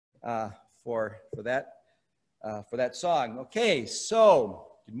for that song. Okay, so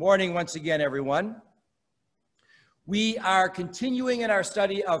good morning once again, everyone. We are continuing in our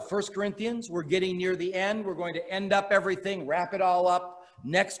study of 1 Corinthians. We're getting near the end. We're going to end up everything, wrap it all up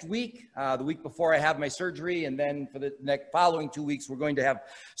next week, the week before I have my surgery, and then for the following 2 weeks, we're going to have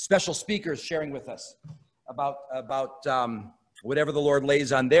special speakers sharing with us about whatever the Lord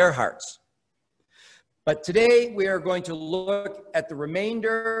lays on their hearts. But today we are going to look at the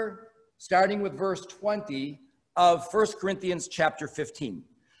remainder, starting with verse 20 of 1 Corinthians chapter 15.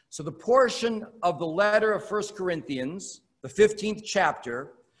 So the portion of the letter of 1 Corinthians, the 15th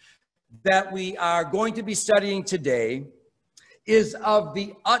chapter, that we are going to be studying today is of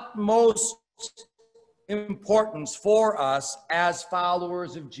the utmost importance for us as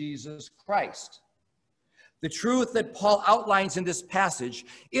followers of Jesus Christ. The truth that Paul outlines in this passage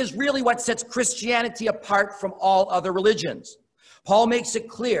is really what sets Christianity apart from all other religions. Paul makes it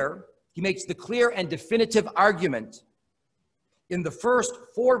clear, he makes the clear and definitive argument in the first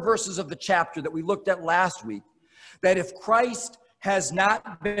 4 verses of the chapter that we looked at last week, that if Christ has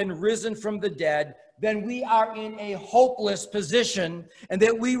not been risen from the dead, then we are in a hopeless position and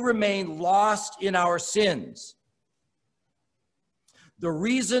that we remain lost in our sins. The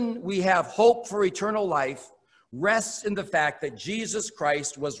reason we have hope for eternal life rests in the fact that Jesus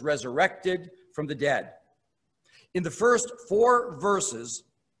Christ was resurrected from the dead. In the first 4 verses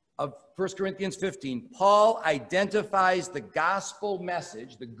of 1 Corinthians 15, Paul identifies the gospel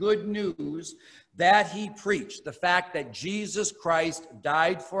message, the good news that he preached, the fact that Jesus Christ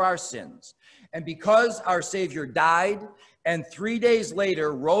died for our sins. And because our Savior died and 3 days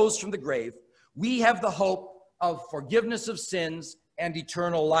later rose from the grave, we have the hope of forgiveness of sins and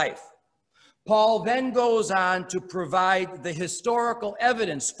eternal life. Paul then goes on to provide the historical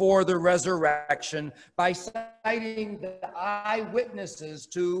evidence for the resurrection by citing the eyewitnesses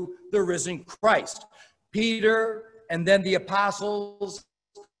to the risen Christ. Peter, and then the apostles,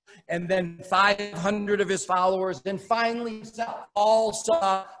 and then 500 of his followers, and finally himself, all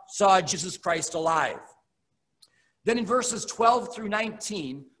saw Jesus Christ alive. Then in verses 12 through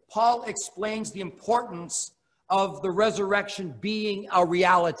 19, Paul explains the importance of the resurrection being a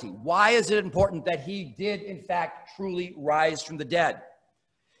reality. Why is it important that he did, in fact, truly rise from the dead?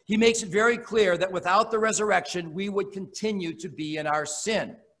 He makes it very clear that without the resurrection, we would continue to be in our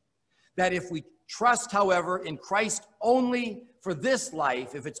sin. That if we trust, however, in Christ only for this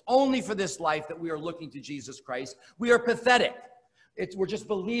life, if it's only for this life that we are looking to Jesus Christ, we are pathetic. We're just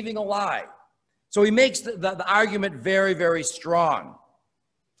believing a lie. So he makes the argument very, very strong.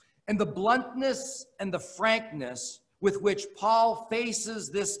 And the bluntness and the frankness with which Paul faces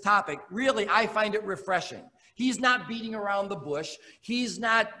this topic, really, I find it refreshing. He's not beating around the bush. He's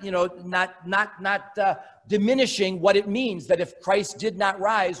not, diminishing what it means that if Christ did not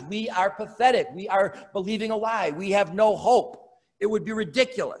rise, we are pathetic. We are believing a lie. We have no hope. It would be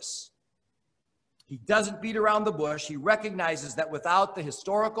ridiculous. He doesn't beat around the bush. He recognizes that without the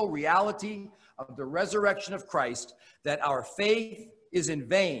historical reality of the resurrection of Christ, that our faith is in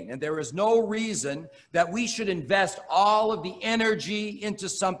vain, and there is no reason that we should invest all of the energy into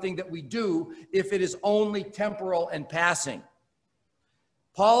something that we do if it is only temporal and passing.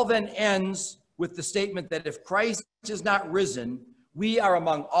 Paul then ends with the statement that if Christ is not risen, we are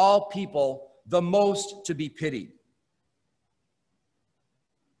among all people the most to be pitied.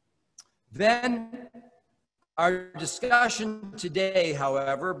 Then our discussion today,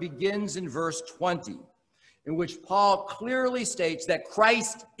 however, begins in verse 20. In which Paul clearly states that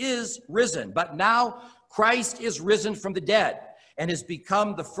Christ is risen, but now Christ is risen from the dead and has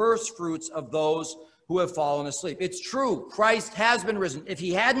become the first fruits of those who have fallen asleep. It's true, Christ has been risen. If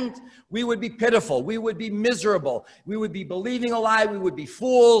he hadn't, we would be pitiful, we would be miserable, we would be believing a lie, we would be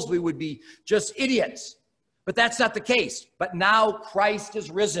fools, we would be just idiots. But that's not the case. But now Christ is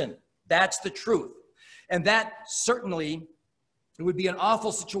risen. That's the truth. And that certainly, it would be an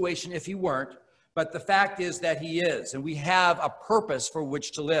awful situation if he weren't. But the fact is that he is, and we have a purpose for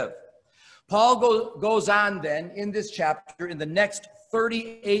which to live. Paul goes on then in this chapter, in the next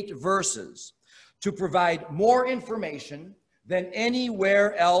 38 verses, to provide more information than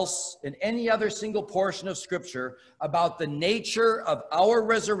anywhere else in any other single portion of Scripture about the nature of our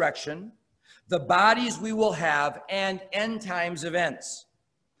resurrection, the bodies we will have, and end times events.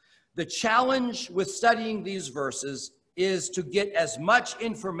 The challenge with studying these verses is to get as much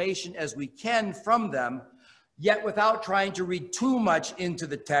information as we can from them, yet without trying to read too much into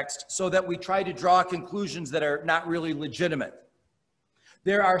the text so that we try to draw conclusions that are not really legitimate.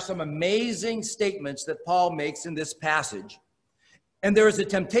 There are some amazing statements that Paul makes in this passage, And there is a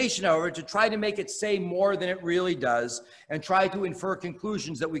temptation, however, to try to make it say more than it really does and try to infer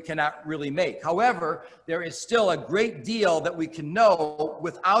conclusions that we cannot really make. However, there is still a great deal that we can know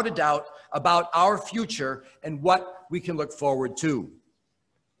without a doubt about our future and what we can look forward to.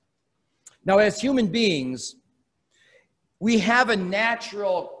 Now, as human beings, we have a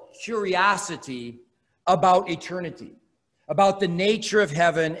natural curiosity about eternity, about the nature of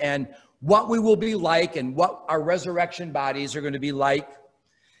heaven and what we will be like and what our resurrection bodies are going to be like.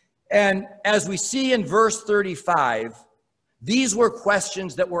 And as we see in verse 35, these were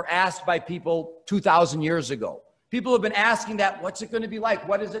questions that were asked by people 2,000 years ago. People have been asking that, what's it going to be like?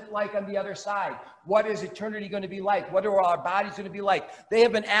 What is it like on the other side? What is eternity going to be like? What are our bodies going to be like? They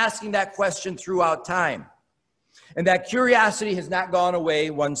have been asking that question throughout time. And that curiosity has not gone away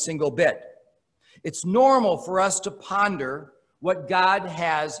one single bit. It's normal for us to ponder what God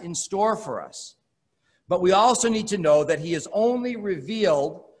has in store for us. But we also need to know that he has only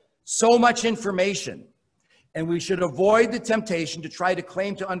revealed so much information, and we should avoid the temptation to try to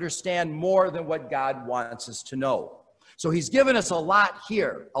claim to understand more than what God wants us to know. So he's given us a lot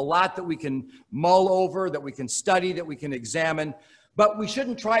here, a lot that we can mull over, that we can study, that we can examine, but we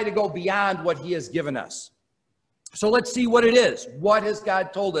shouldn't try to go beyond what he has given us. So let's see what it is. What has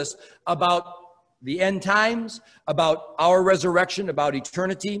God told us about the end times, about our resurrection, about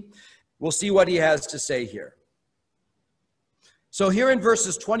eternity? We'll see what he has to say here. So here in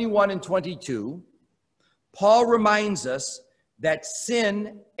verses 21 and 22, Paul reminds us that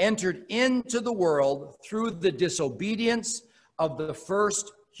sin entered into the world through the disobedience of the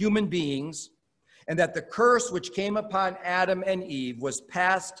first human beings, and that the curse which came upon Adam and Eve was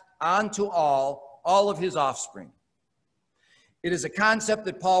passed on to all of his offspring. It is a concept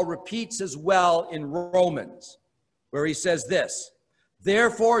that Paul repeats as well in Romans, where he says this: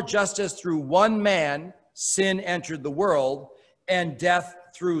 therefore, just as through one man sin entered the world, and death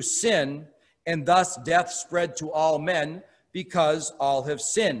through sin, and thus death spread to all men because all have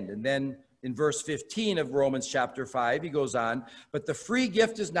sinned. And then in verse 15 of Romans chapter 5, he goes on, but the free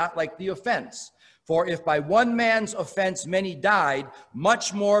gift is not like the offense. For if by one man's offense many died,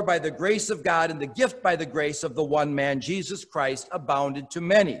 much more by the grace of God and the gift by the grace of the one man, Jesus Christ, abounded to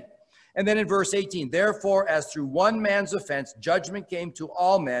many. And then in verse 18, therefore, as through one man's offense, judgment came to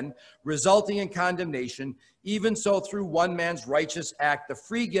all men, resulting in condemnation, even so through one man's righteous act, the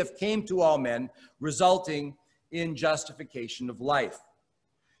free gift came to all men, resulting in justification of life.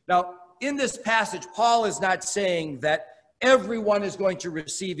 Now, in this passage, Paul is not saying that everyone is going to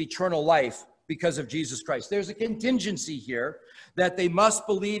receive eternal life because of Jesus Christ. There's a contingency here that they must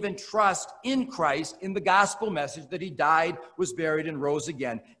believe and trust in Christ, in the gospel message that he died, was buried, and rose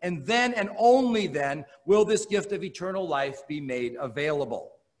again. And then and only then will this gift of eternal life be made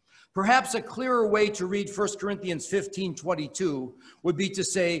available. Perhaps a clearer way to read 1 Corinthians 15:22 would be to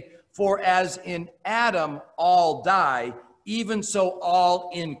say, for as in Adam all die, even so all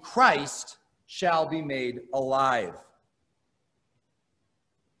in Christ shall be made alive.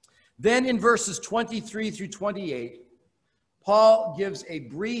 Then in verses 23 through 28, Paul gives a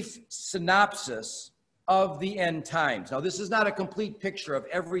brief synopsis of the end times. Now, this is not a complete picture of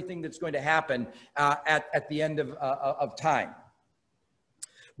everything that's going to happen at the end of time.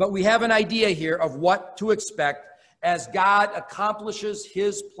 But we have an idea here of what to expect as God accomplishes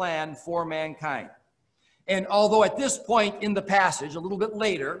his plan for mankind. And although at this point in the passage, a little bit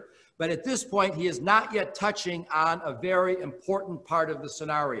later, but at this point, he is not yet touching on a very important part of the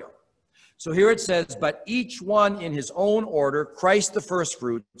scenario. So here it says, but each one in his own order, Christ the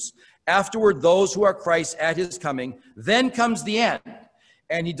firstfruits, afterward those who are Christ at his coming, then comes the end,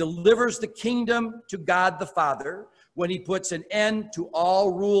 and he delivers the kingdom to God the Father, when he puts an end to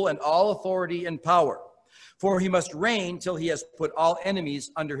all rule and all authority and power. For he must reign till he has put all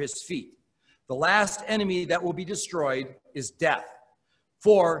enemies under his feet. The last enemy that will be destroyed is death.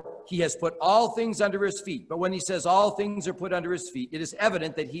 For he has put all things under his feet. But when he says all things are put under his feet, it is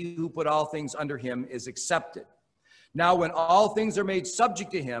evident that he who put all things under him is accepted. Now, when all things are made subject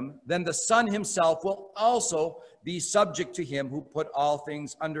to him, then the Son himself will also be subject to him who put all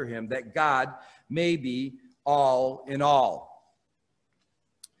things under him, that God may be all in all.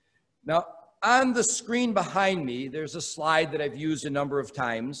 Now, on the screen behind me, there's a slide that I've used a number of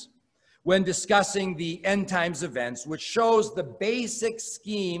times when discussing the end times events, which shows the basic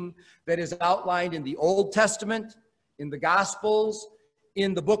scheme that is outlined in the Old Testament, in the Gospels,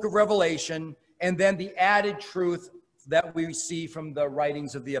 in the book of Revelation, and then the added truth that we see from the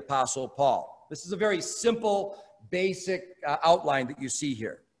writings of the Apostle Paul. This is a very simple, basic outline that you see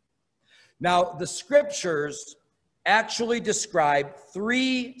here. Now, the scriptures actually describe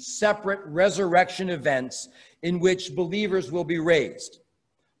three separate resurrection events in which believers will be raised.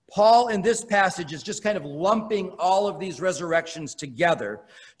 Paul in this passage is just kind of lumping all of these resurrections together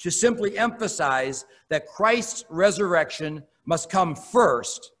to simply emphasize that Christ's resurrection must come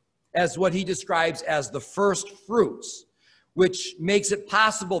first as what he describes as the first fruits, which makes it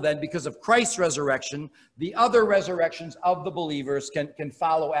possible then, because of Christ's resurrection, the other resurrections of the believers can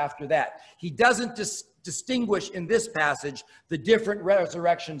follow after that. He doesn't distinguish in this passage the different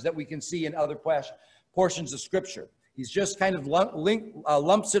resurrections that we can see in other portions of Scripture. He's just kind of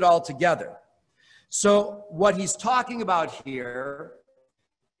lumps it all together. So what he's talking about here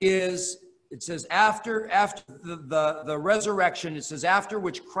is, it says after the resurrection, it says after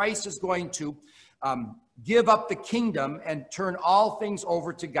which Christ is going to give up the kingdom and turn all things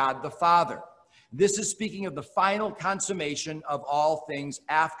over to God the Father. This is speaking of the final consummation of all things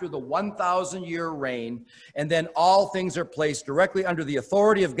after the 1,000-year reign, and then all things are placed directly under the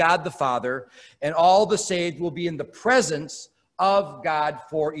authority of God the Father, and all the saved will be in the presence of God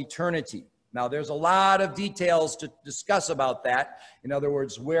for eternity. Now, there's a lot of details to discuss about that. In other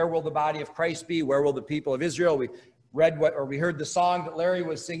words, where will the body of Christ be? Where will the people of Israel? We heard the song that Larry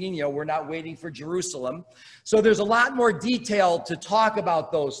was singing, we're not waiting for Jerusalem. So there's a lot more detail to talk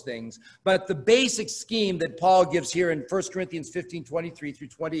about those things. But the basic scheme that Paul gives here in 1 Corinthians 15, 23 through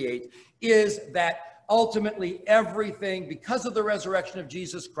 28 is that ultimately everything, because of the resurrection of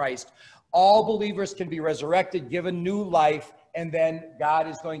Jesus Christ, all believers can be resurrected, given new life, and then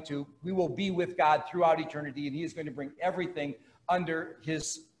we will be with God throughout eternity, and he is going to bring everything under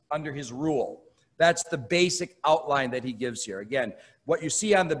his rule. That's the basic outline that he gives here. Again, what you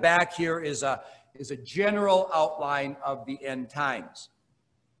see on the back here is a general outline of the end times.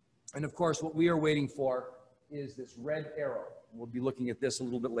 And of course, what we are waiting for is this red arrow. We'll be looking at this a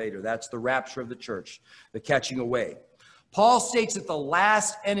little bit later. That's the rapture of the church, the catching away. Paul states that the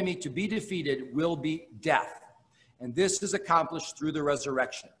last enemy to be defeated will be death. And this is accomplished through the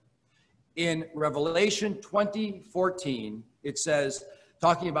resurrection. In Revelation 20:14, it says,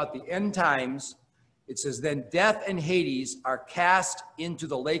 talking about the end times, it says, then death and Hades are cast into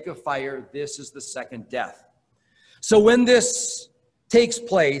the lake of fire. This is the second death. So when this takes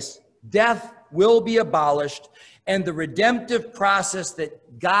place, death will be abolished, and the redemptive process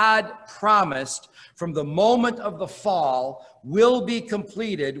that God promised from the moment of the fall will be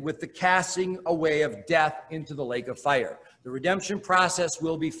completed with the casting away of death into the lake of fire. The redemption process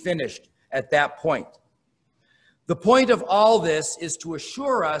will be finished at that point. The point of all this is to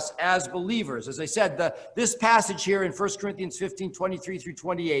assure us as believers. As I said, this passage here in 1 Corinthians 15, 23 through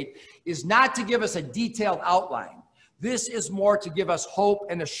 28 is not to give us a detailed outline. This is more to give us hope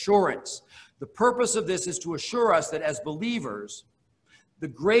and assurance. The purpose of this is to assure us that as believers, the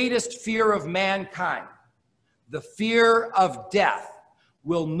greatest fear of mankind, the fear of death,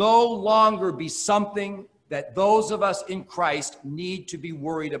 will no longer be something that those of us in Christ need to be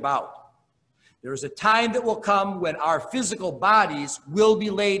worried about. There is a time that will come when our physical bodies will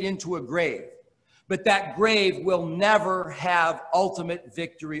be laid into a grave, but that grave will never have ultimate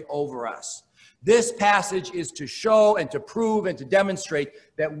victory over us. This passage is to show and to prove and to demonstrate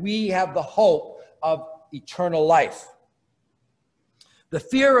that we have the hope of eternal life. The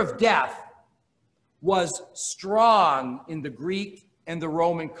fear of death was strong in the Greek and the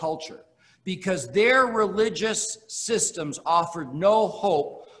Roman culture because their religious systems offered no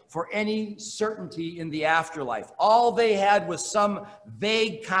hope for any certainty in the afterlife. All they had was some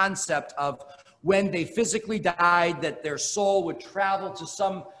vague concept of when they physically died, that their soul would travel to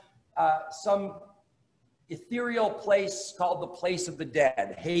some ethereal place called the place of the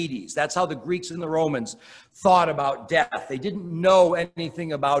dead, Hades. That's how the Greeks and the Romans thought about death. They didn't know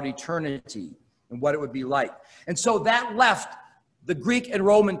anything about eternity and what it would be like. And so that left the Greek and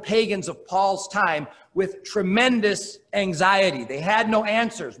Roman pagans of Paul's time with tremendous anxiety. They had no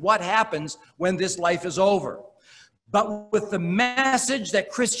answers. What happens when this life is over? But with the message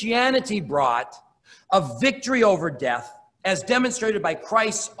that Christianity brought of victory over death, as demonstrated by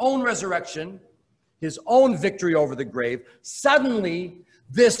Christ's own resurrection, his own victory over the grave, suddenly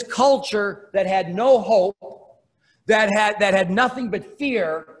this culture that had no hope, that had nothing but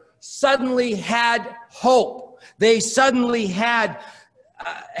fear, suddenly had hope. They suddenly had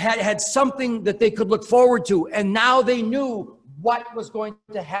something that they could look forward to, and now they knew what was going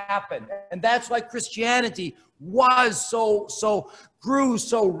to happen. And that's why Christianity grew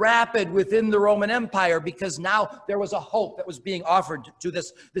so rapid within the Roman Empire, because now there was a hope that was being offered to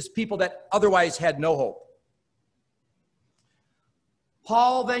this people that otherwise had no hope.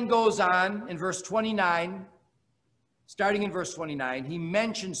 Paul then goes on in verse 29, starting in verse 29, he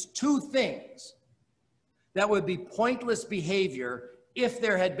mentions two things that would be pointless behavior if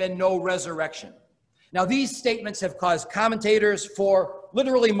there had been no resurrection. Now, these statements have caused commentators for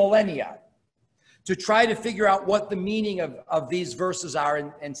literally millennia to try to figure out what the meaning of these verses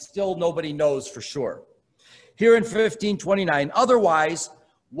are, and still nobody knows for sure. Here in 1529, otherwise,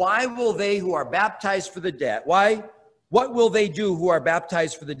 why will they who are baptized for the dead, what will they do who are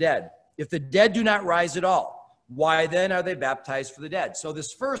baptized for the dead? If the dead do not rise at all, why then are they baptized for the dead? So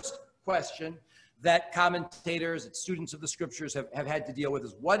this first question that commentators and students of the scriptures have had to deal with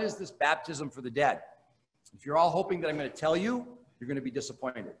is, what is this baptism for the dead? If you're all hoping that I'm going to tell you, you're going to be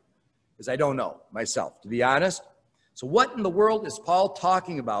disappointed, because I don't know myself, to be honest. So what in the world is Paul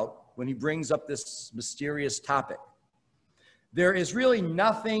talking about when he brings up this mysterious topic? There is really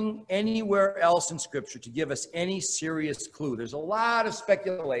nothing anywhere else in Scripture to give us any serious clue. There's a lot of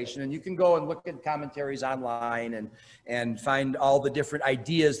speculation, and you can go and look at commentaries online and find all the different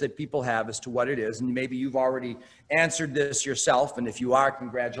ideas that people have as to what it is. And maybe you've already answered this yourself, and if you are,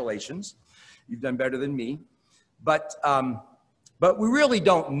 congratulations. You've done better than me. But we really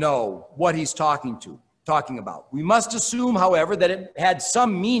don't know what he's talking about. We must assume, however, that it had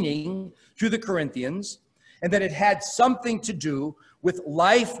some meaning to the Corinthians, and that it had something to do with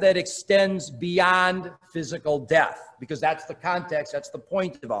life that extends beyond physical death, because that's the context, that's the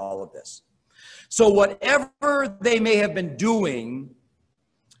point of all of this. So whatever they may have been doing,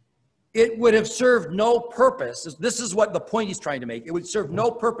 it would have served no purpose. This is what the point he's trying to make. It would serve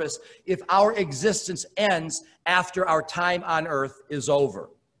no purpose if our existence ends after our time on earth is over.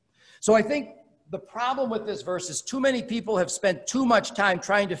 So I think the problem with this verse is too many people have spent too much time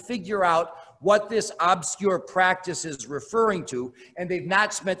trying to figure out what this obscure practice is referring to, and they've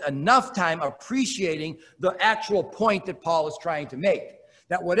not spent enough time appreciating the actual point that Paul is trying to make.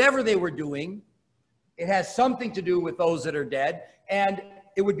 That whatever they were doing, it has something to do with those that are dead, and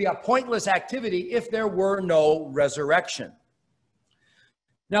it would be a pointless activity if there were no resurrection.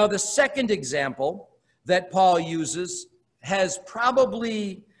 Now, the second example that Paul uses has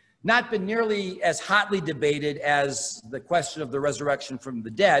probably not been nearly as hotly debated as the question of the resurrection from the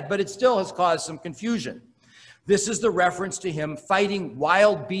dead, but it still has caused some confusion. This is the reference to him fighting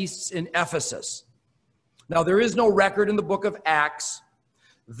wild beasts in Ephesus. Now, there is no record in the book of Acts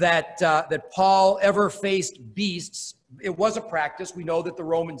that Paul ever faced beasts. It was a practice. We know that the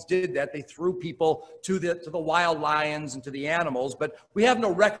Romans did that. They threw people to the wild lions and to the animals, but we have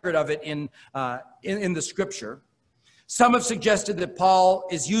no record of it in the scripture. Some have suggested that Paul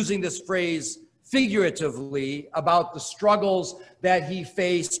is using this phrase figuratively about the struggles that he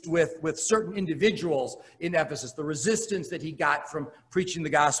faced with certain individuals in Ephesus, the resistance that he got from preaching the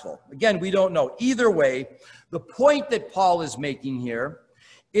gospel. Again, we don't know. Either way, the point that Paul is making here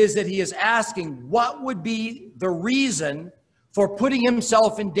is that he is asking what would be the reason for putting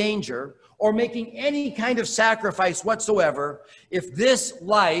himself in danger or making any kind of sacrifice whatsoever if this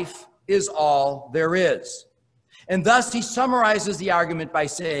life is all there is. And thus he summarizes the argument by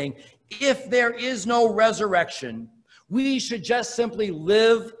saying, if there is no resurrection, we should just simply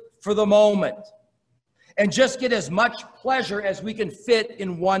live for the moment and just get as much pleasure as we can fit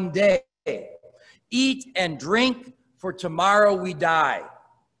in one day. Eat and drink, for tomorrow we die.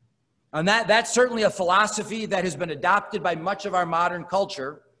 And that's certainly a philosophy that has been adopted by much of our modern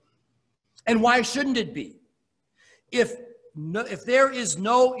culture. And why shouldn't it be? If there is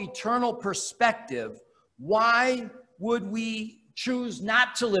no eternal perspective, why would we choose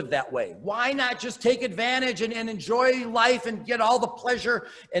not to live that way? Why not just take advantage and enjoy life and get all the pleasure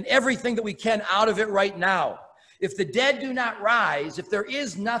and everything that we can out of it right now? If the dead do not rise, if there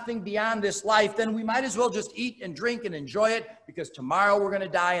is nothing beyond this life, then we might as well just eat and drink and enjoy it, because tomorrow we're going to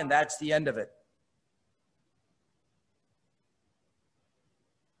die and that's the end of it.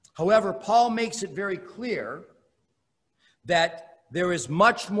 However, Paul makes it very clear that there is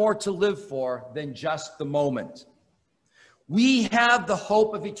much more to live for than just the moment. We have the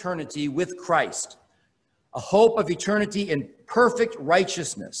hope of eternity with Christ, a hope of eternity in perfect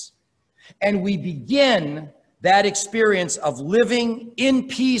righteousness. And we begin that experience of living in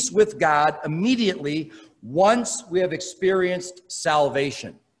peace with God immediately once we have experienced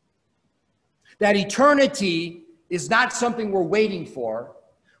salvation. That eternity is not something we're waiting for.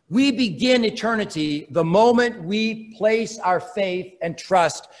 We begin eternity the moment we place our faith and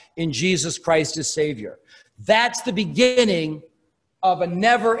trust in Jesus Christ as Savior. That's the beginning of a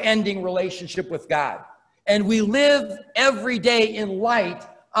never-ending relationship with God. And we live every day in light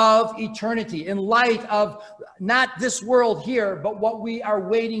of eternity, in light of not this world here, but what we are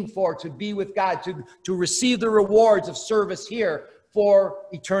waiting for, to be with God, to receive the rewards of service here for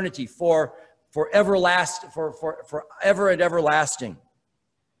eternity, for ever and everlasting.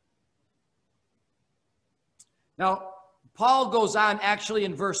 Now, Paul goes on actually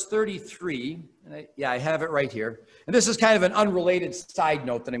in verse 33, and I have it right here. And this is kind of an unrelated side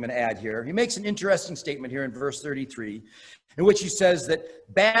note that I'm going to add here. He makes an interesting statement here in verse 33, in which he says that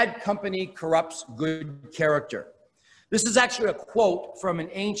bad company corrupts good character. This is actually a quote from an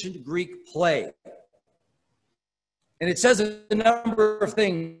ancient Greek play. And it says a number of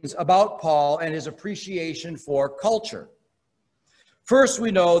things about Paul and his appreciation for culture. First,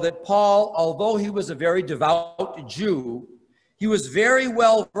 we know that Paul, although he was a very devout Jew, he was very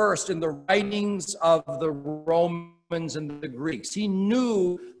well versed in the writings of the Romans and the Greeks. He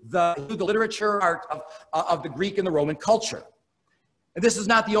knew the literature art of the Greek and the Roman culture. And this is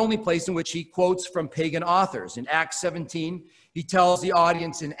not the only place in which he quotes from pagan authors. In Acts 17, he tells the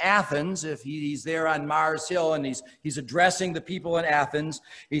audience in Athens, if he's there on Mars Hill and he's addressing the people in Athens,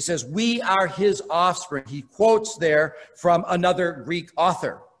 he says, "We are his offspring." He quotes there from another Greek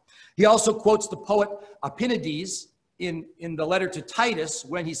author. He also quotes the poet Epimenides in the letter to Titus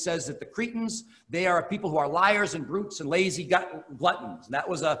when he says that the Cretans, they are a people who are liars and brutes and lazy gluttons. And that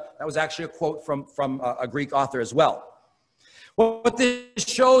was actually a quote from a Greek author as well. What this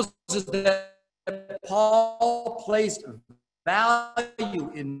shows is that Paul placed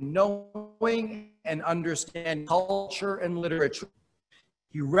value in knowing and understanding culture and literature.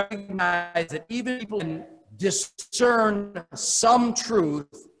 He recognized that even people can discern some truth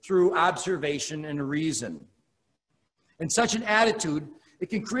through observation and reason. And such an attitude, it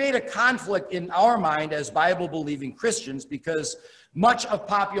can create a conflict in our mind as Bible-believing Christians, because much of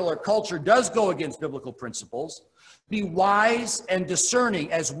popular culture does go against biblical principles. Be wise and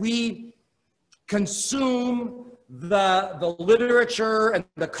discerning as we consume the literature and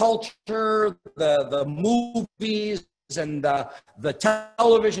the culture, the movies and the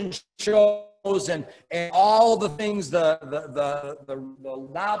television shows and all the things, the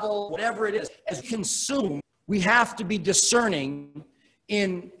novel, whatever it is. As we consume, we have to be discerning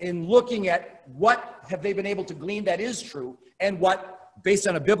in looking at what have they been able to glean that is true, and what, based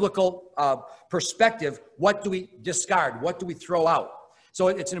on a biblical perspective, what do we discard? What do we throw out? So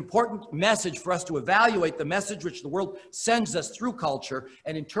it's an important message for us to evaluate the message which the world sends us through culture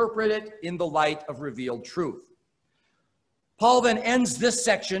and interpret it in the light of revealed truth. Paul then ends this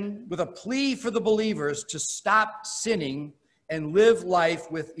section with a plea for the believers to stop sinning and live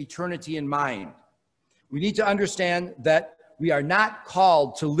life with eternity in mind. We need to understand that we are not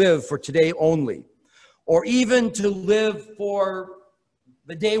called to live for today only, or even to live for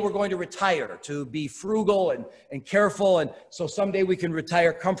the day we're going to retire, to be frugal and careful, and so someday we can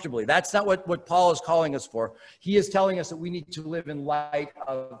retire comfortably. That's not what Paul is calling us for. He is telling us that we need to live in light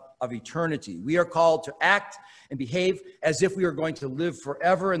of eternity. We are called to act and behave as if we are going to live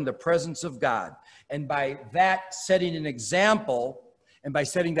forever in the presence of God. And by that setting an example, and by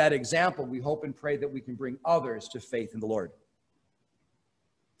setting that example, we hope and pray that we can bring others to faith in the Lord.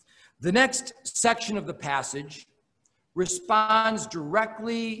 The next section of the passage responds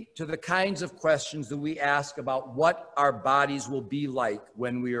directly to the kinds of questions that we ask about what our bodies will be like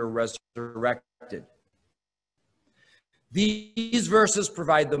when we are resurrected. These verses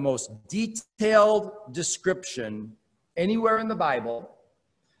provide the most detailed description anywhere in the Bible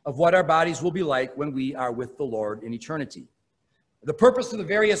of what our bodies will be like when we are with the Lord in eternity. The purpose of the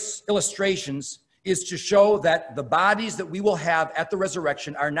various illustrations is to show that the bodies that we will have at the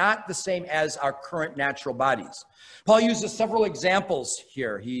resurrection are not the same as our current natural bodies. Paul uses several examples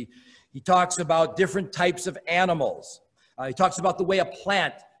here. He talks about different types of animals. He talks about the way a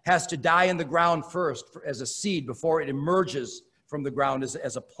plant has to die in the ground first as a seed before it emerges from the ground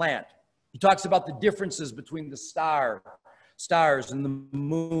as a plant. He talks about the differences between the stars and the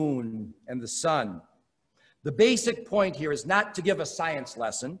moon and the sun. The basic point here is not to give a science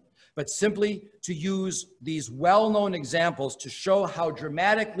lesson, but simply to use these well-known examples to show how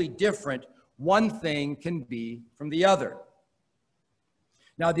dramatically different one thing can be from the other.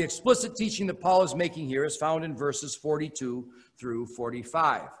 Now, the explicit teaching that Paul is making here is found in verses 42 through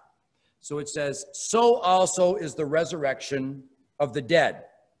 45. So it says, "So also is the resurrection of the dead.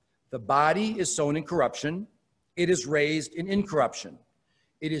 The body is sown in corruption, it is raised in incorruption.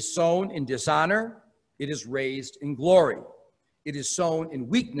 It is sown in dishonor, it is raised in glory. It is sown in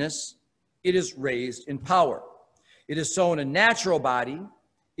weakness, it is raised in power. It is sown a natural body,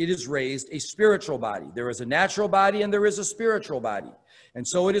 it is raised a spiritual body. There is a natural body and there is a spiritual body. And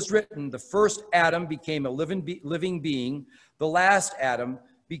so it is written, the first Adam became a living being, the last Adam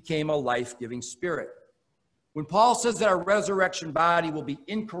became a life-giving spirit." When Paul says that our resurrection body will be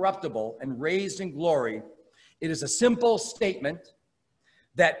incorruptible and raised in glory, it is a simple statement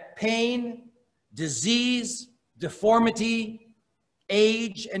that pain, disease, deformity,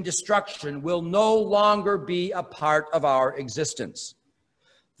 age, and destruction will no longer be a part of our existence.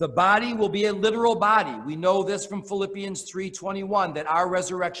 The body will be a literal body. We know this from Philippians 3:21, that our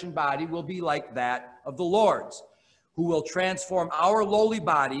resurrection body will be like that of the Lord's, who will transform our lowly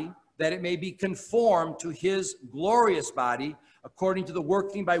body that it may be conformed to his glorious body, according to the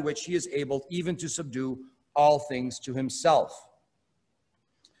working by which he is able even to subdue all things to himself.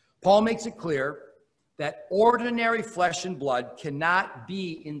 Paul makes it clear that ordinary flesh and blood cannot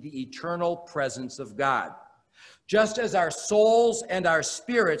be in the eternal presence of God. Just as our souls and our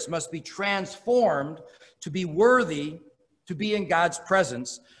spirits must be transformed to be worthy to be in God's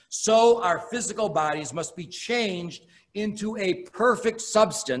presence, so our physical bodies must be changed into a perfect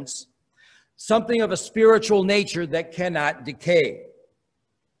substance, something of a spiritual nature that cannot decay.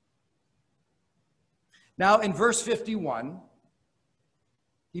 Now, in verse 51,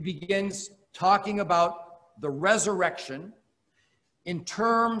 he begins talking about the resurrection in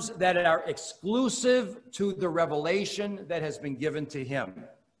terms that are exclusive to the revelation that has been given to him.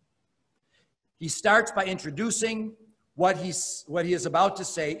 He starts by introducing what he is about to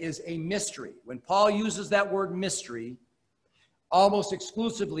say is a mystery. When Paul uses that word mystery, almost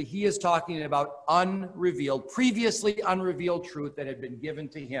exclusively, he is talking about unrevealed, previously unrevealed truth that had been given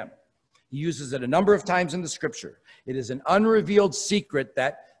to him. He uses it a number of times in the scripture. It is an unrevealed secret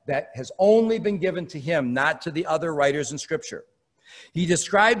that has only been given to him, not to the other writers in scripture. He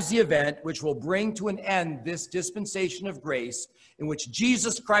describes the event which will bring to an end this dispensation of grace, in which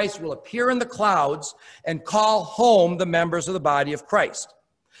Jesus Christ will appear in the clouds and call home the members of the body of Christ.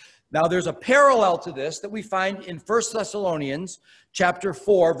 Now, there's a parallel to this that we find in 1 Thessalonians chapter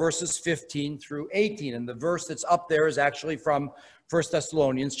 4, verses 15 through 18. And the verse that's up there is actually from 1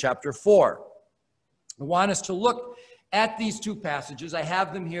 Thessalonians chapter 4. I want us to look at these two passages. I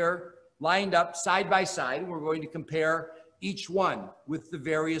have them here lined up side by side, and we're going to compare each one with the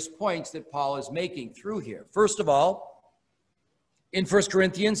various points that Paul is making through here. First of all, in 1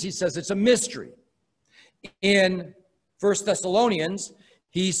 Corinthians, he says it's a mystery. In 1 Thessalonians,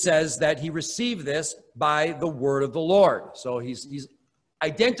 he says that he received this by the word of the Lord. So he's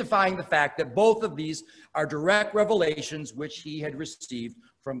identifying the fact that both of these are direct revelations which he had received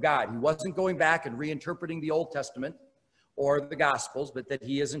from God. He wasn't going back and reinterpreting the Old Testament or the Gospels, but that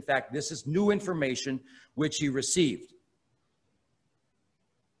he is, in fact, this is new information which he received.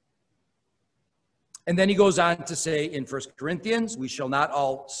 And then he goes on to say in 1 Corinthians, we shall not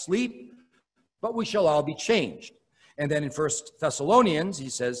all sleep, but we shall all be changed. And then in 1 Thessalonians, he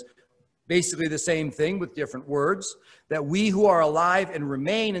says basically the same thing with different words, that we who are alive and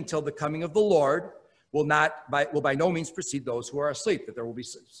remain until the coming of the Lord will by no means precede those who are asleep. That there will be,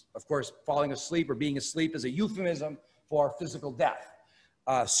 of course, falling asleep or being asleep is a euphemism for physical death.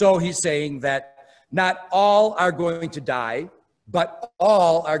 So he's saying that not all are going to die, but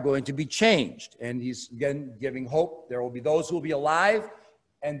all are going to be changed. And he's again giving hope. There will be those who will be alive,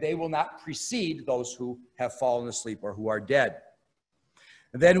 and they will not precede those who have fallen asleep or who are dead.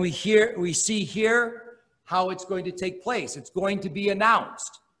 And then we see here how it's going to take place. It's going to be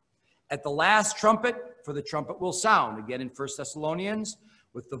announced at the last trumpet, for the trumpet will sound, again in 1 Thessalonians,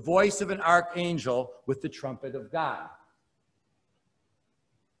 with the voice of an archangel, with the trumpet of God.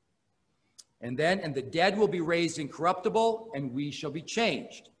 And the dead will be raised incorruptible, and we shall be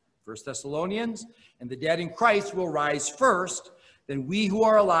changed. 1 Thessalonians, and the dead in Christ will rise first, then we who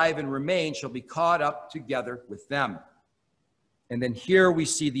are alive and remain shall be caught up together with them. And then here we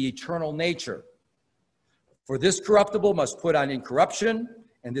see the eternal nature. For this corruptible must put on incorruption,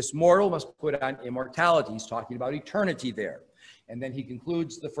 and this mortal must put on immortality. He's talking about eternity there. And then he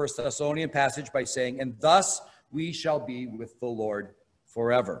concludes the 1 Thessalonian passage by saying, and thus we shall be with the Lord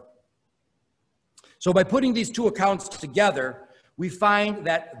forever. So by putting these two accounts together, we find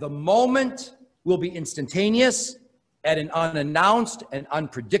that the moment will be instantaneous at an unannounced and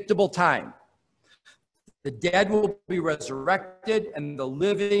unpredictable time. The dead will be resurrected and the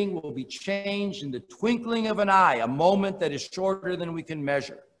living will be changed in the twinkling of an eye, a moment that is shorter than we can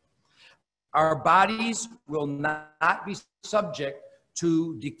measure. Our bodies will not be subject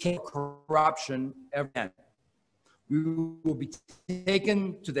to decay, corruption ever again. We will be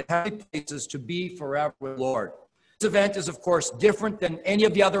taken to the heavenly places to be forever with the Lord. This event is, of course, different than any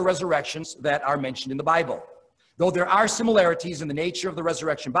of the other resurrections that are mentioned in the Bible. Though there are similarities in the nature of the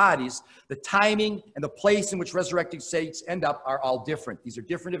resurrection bodies, the timing and the place in which resurrected saints end up are all different. These are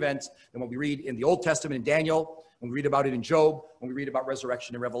different events than what we read in the Old Testament in Daniel, when we read about it in Job, when we read about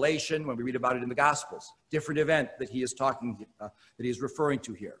resurrection in Revelation, when we read about it in the Gospels. Different event that he is that he is referring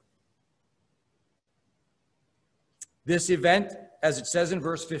to here. This event as it says in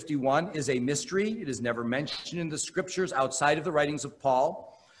verse 51, is a mystery. It is never mentioned in the scriptures outside of the writings of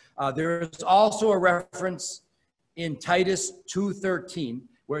Paul. There is also a reference in Titus 2:13,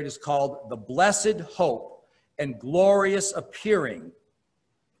 where it is called the blessed hope and glorious appearing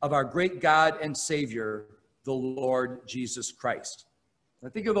of our great God and Savior, the Lord Jesus Christ. Now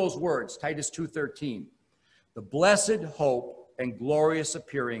think of those words, Titus 2:13, the blessed hope and glorious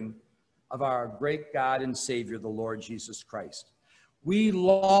appearing of our great God and Savior, the Lord Jesus Christ. We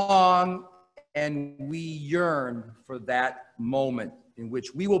long and we yearn for that moment in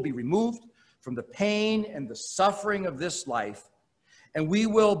which we will be removed from the pain and the suffering of this life, and we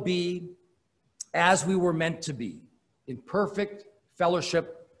will be as we were meant to be, in perfect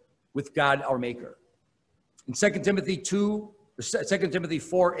fellowship with God, our Maker. In 2 Timothy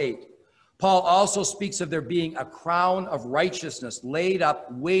 4:8, Paul also speaks of there being a crown of righteousness laid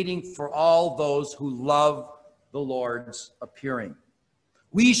up, waiting for all those who love the Lord's appearing.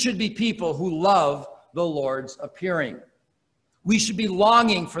 We should be people who love the Lord's appearing. We should be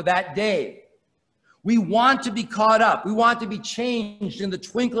longing for that day. We want to be caught up. We want to be changed in the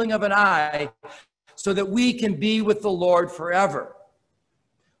twinkling of an eye so that we can be with the Lord forever.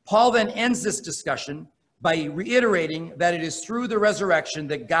 Paul then ends this discussion by reiterating that it is through the resurrection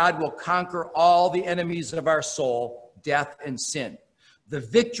that God will conquer all the enemies of our soul, death and sin. The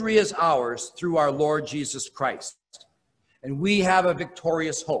victory is ours through our Lord Jesus Christ, and we have a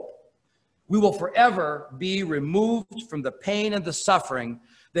victorious hope. We will forever be removed from the pain and the suffering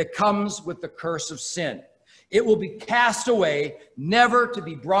that comes with the curse of sin. It will be cast away, never to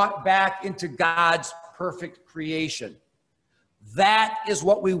be brought back into God's perfect creation. That is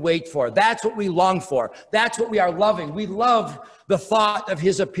what we wait for. That's what we long for. That's what we are loving. We love the thought of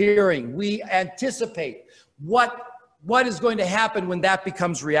his appearing. We anticipate what is going to happen when that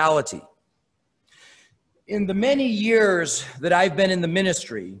becomes reality. In the many years that I've been in the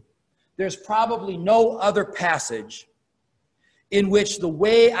ministry, there's probably no other passage in which the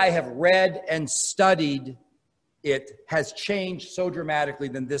way I have read and studied it has changed so dramatically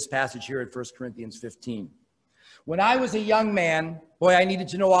than this passage here in 1 Corinthians 15. When I was a young man, boy, I needed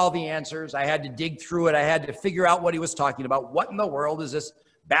to know all the answers. I had to dig through it. I had to figure out what he was talking about. What in the world is this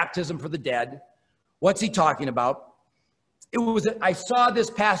baptism for the dead? What's he talking about? I saw this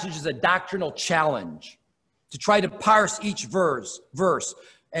passage as a doctrinal challenge to try to parse each verse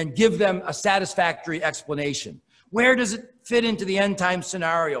and give them a satisfactory explanation. Where does it fit into the end time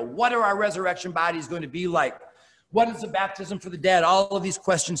scenario? What are our resurrection bodies going to be like? What is the baptism for the dead? All of these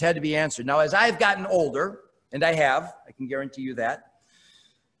questions had to be answered. Now, as I've gotten older, and I can guarantee you that,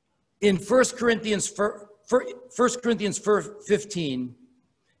 in 1 Corinthians 15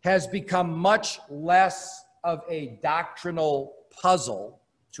 has become much less of a doctrinal puzzle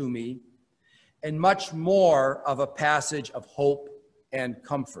to me and much more of a passage of hope and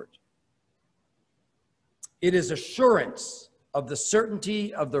comfort. It is assurance of the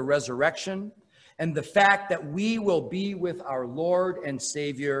certainty of the resurrection and the fact that we will be with our Lord and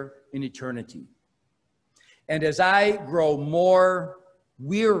Savior in eternity. And as I grow more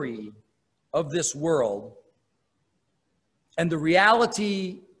weary of this world, and the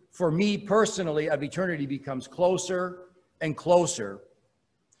reality for me personally of eternity becomes closer and closer,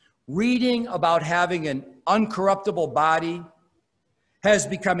 reading about having an uncorruptible body has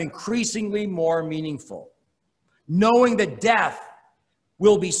become increasingly more meaningful. Knowing that death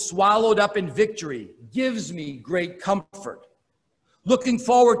will be swallowed up in victory gives me great comfort. Looking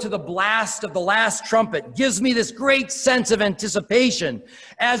forward to the blast of the last trumpet gives me this great sense of anticipation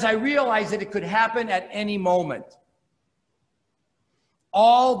as I realize that it could happen at any moment.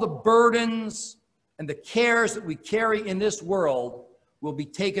 All the burdens and the cares that we carry in this world will be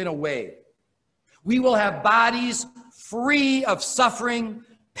taken away. We will have bodies free of suffering,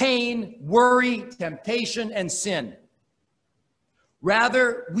 pain, worry, temptation, and sin.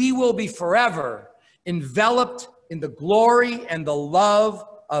 Rather, we will be forever enveloped in the glory and the love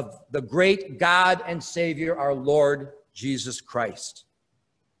of the great God and Savior, our Lord Jesus Christ.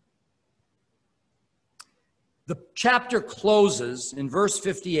 The chapter closes in verse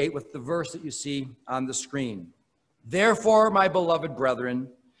 58 with the verse that you see on the screen. Therefore, my beloved brethren,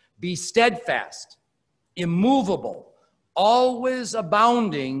 be steadfast, immovable, always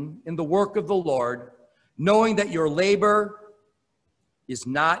abounding in the work of the Lord, knowing that your labor is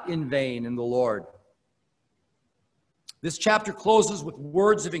not in vain in the Lord. This chapter closes with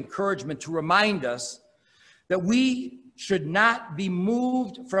words of encouragement to remind us that we should not be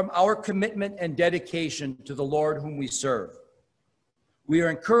moved from our commitment and dedication to the Lord whom we serve. We are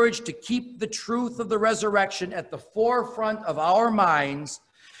encouraged to keep the truth of the resurrection at the forefront of our minds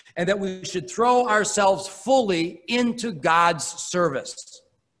and that we should throw ourselves fully into God's service.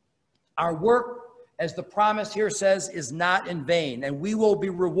 Our work, as the promise here says, is not in vain, and we will be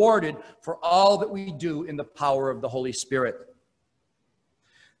rewarded for all that we do in the power of the Holy Spirit.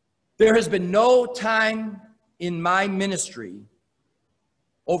 There has been no time in my ministry,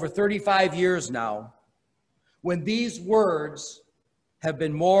 over 35 years now, when these words have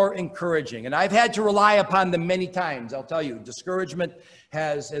been more encouraging. And I've had to rely upon them many times. I'll tell you, discouragement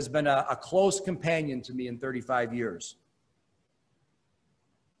has been a close companion to me in 35 years.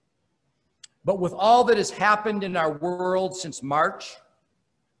 But with all that has happened in our world since March,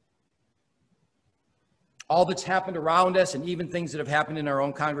 all that's happened around us, and even things that have happened in our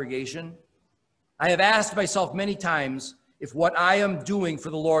own congregation, I have asked myself many times if what I am doing for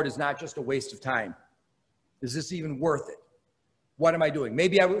the Lord is not just a waste of time. Is this even worth it? What am I doing?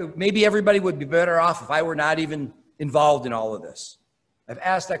 Maybe everybody would be better off if I were not even involved in all of this. I've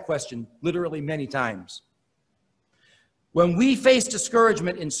asked that question literally many times. When we face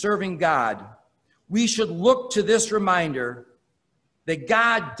discouragement in serving God, we should look to this reminder that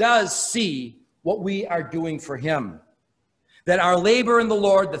God does see what we are doing for him. That our labor in the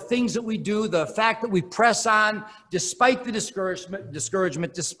Lord, the things that we do, the fact that we press on, despite the discouragement,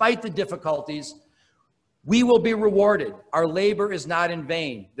 despite the difficulties, we will be rewarded. Our labor is not in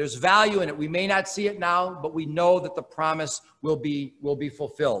vain. There's value in it. We may not see it now, but we know that the promise will be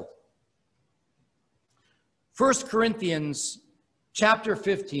fulfilled. 1 Corinthians chapter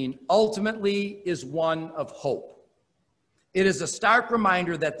 15 ultimately is one of hope. It is a stark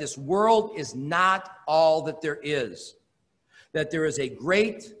reminder that this world is not all that there is, that there is a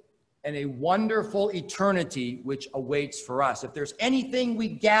great and a wonderful eternity which awaits for us. If there's anything we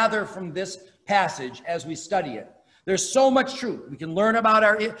gather from this passage as we study it, there's so much truth. We can learn about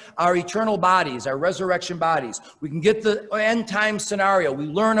our eternal bodies, our resurrection bodies. We can get the end time scenario. We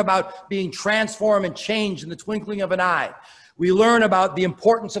learn about being transformed and changed in the twinkling of an eye. We learn about the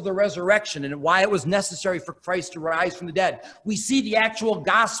importance of the resurrection and why it was necessary for Christ to rise from the dead. We see the actual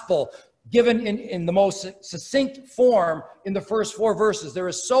gospel given in the most succinct form in the first 4 verses. There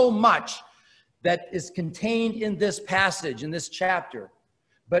is so much that is contained in this passage, in this chapter.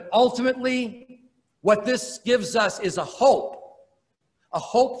 But ultimately, what this gives us is a hope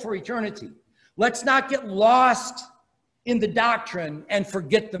for eternity. Let's not get lost in the doctrine and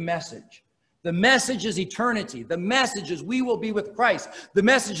forget the message. The message is eternity. The message is we will be with Christ. The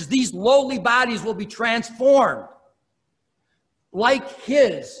message is these lowly bodies will be transformed like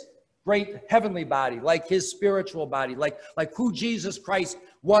his great heavenly body, like his spiritual body, like who Jesus Christ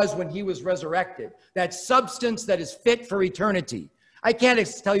was when he was resurrected. That substance that is fit for eternity. I can't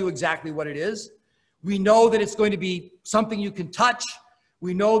tell you exactly what it is. We know that it's going to be something you can touch.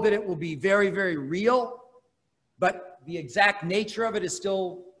 We know that it will be very, very real, but the exact nature of it is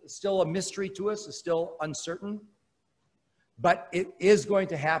still a mystery to us, is still uncertain, but it is going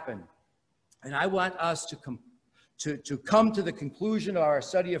to happen. And I want us to come to the conclusion of our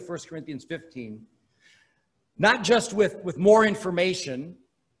study of 1 Corinthians 15, not just with more information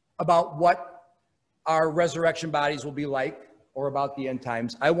about what our resurrection bodies will be like or about the end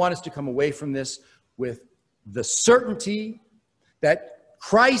times. I want us to come away from this with the certainty that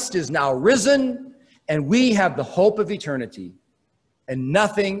Christ is now risen and we have the hope of eternity, and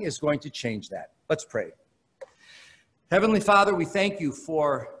nothing is going to change that. Let's pray. Heavenly Father, we thank you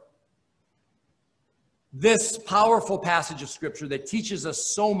for this powerful passage of Scripture that teaches us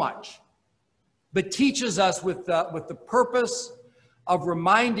so much, but teaches us with the purpose of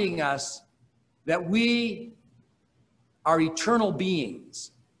reminding us that we are eternal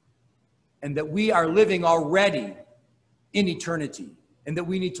beings and that we are living already in eternity, and that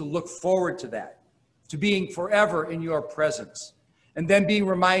we need to look forward to that, to being forever in your presence, and then being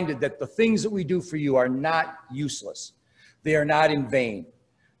reminded that the things that we do for you are not useless. They are not in vain.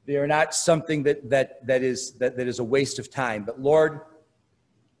 They are not something that is a waste of time. But Lord,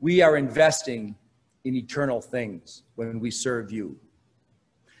 we are investing in eternal things when we serve you.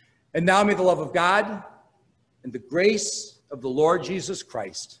 And now may the love of God and the grace of the Lord Jesus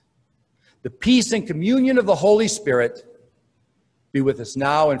Christ, the peace and communion of the Holy Spirit be with us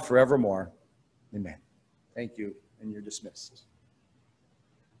now and forevermore. Amen. Thank you, and you're dismissed.